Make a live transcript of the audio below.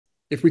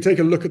If we take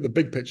a look at the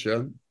big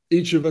picture,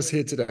 each of us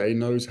here today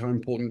knows how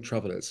important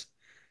travel is.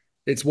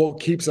 It's what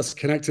keeps us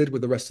connected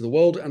with the rest of the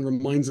world and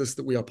reminds us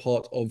that we are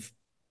part of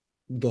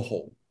the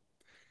whole.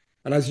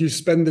 And as you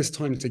spend this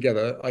time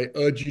together, I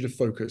urge you to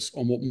focus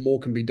on what more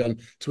can be done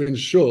to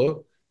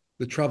ensure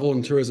the travel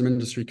and tourism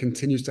industry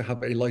continues to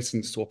have a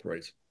license to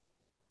operate.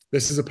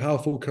 This is a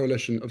powerful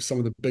coalition of some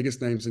of the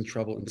biggest names in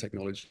travel and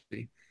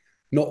technology.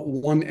 Not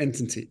one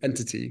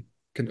entity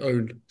can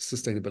own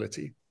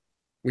sustainability.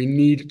 We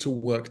need to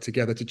work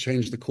together to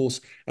change the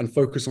course and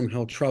focus on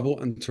how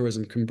travel and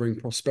tourism can bring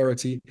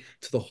prosperity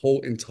to the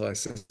whole entire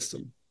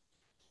system.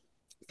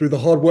 Through the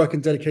hard work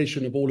and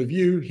dedication of all of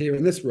you here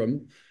in this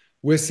room,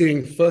 we're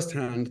seeing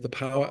firsthand the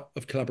power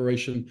of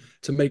collaboration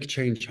to make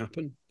change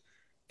happen.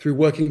 Through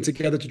working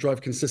together to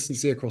drive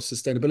consistency across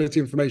sustainability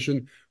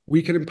information,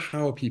 we can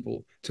empower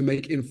people to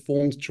make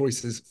informed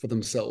choices for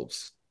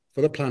themselves,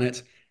 for the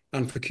planet,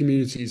 and for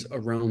communities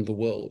around the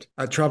world.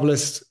 At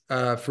Travelist,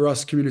 for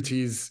us,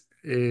 communities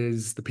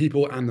is the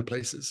people and the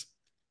places,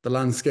 the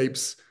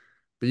landscapes,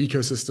 the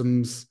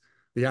ecosystems,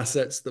 the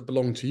assets that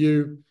belong to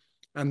you,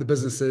 and the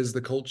businesses,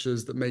 the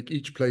cultures that make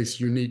each place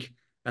unique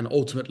and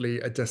ultimately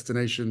a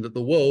destination that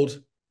the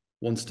world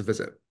wants to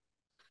visit.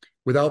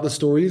 Without the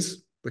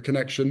stories, the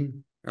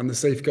connection, and the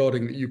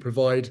safeguarding that you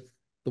provide,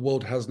 the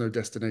world has no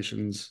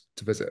destinations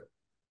to visit.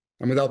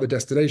 And without the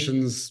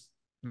destinations,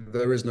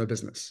 there is no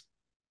business.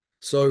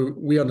 So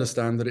we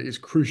understand that it is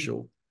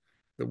crucial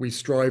that we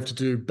strive to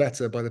do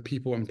better by the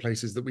people and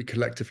places that we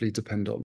collectively depend on.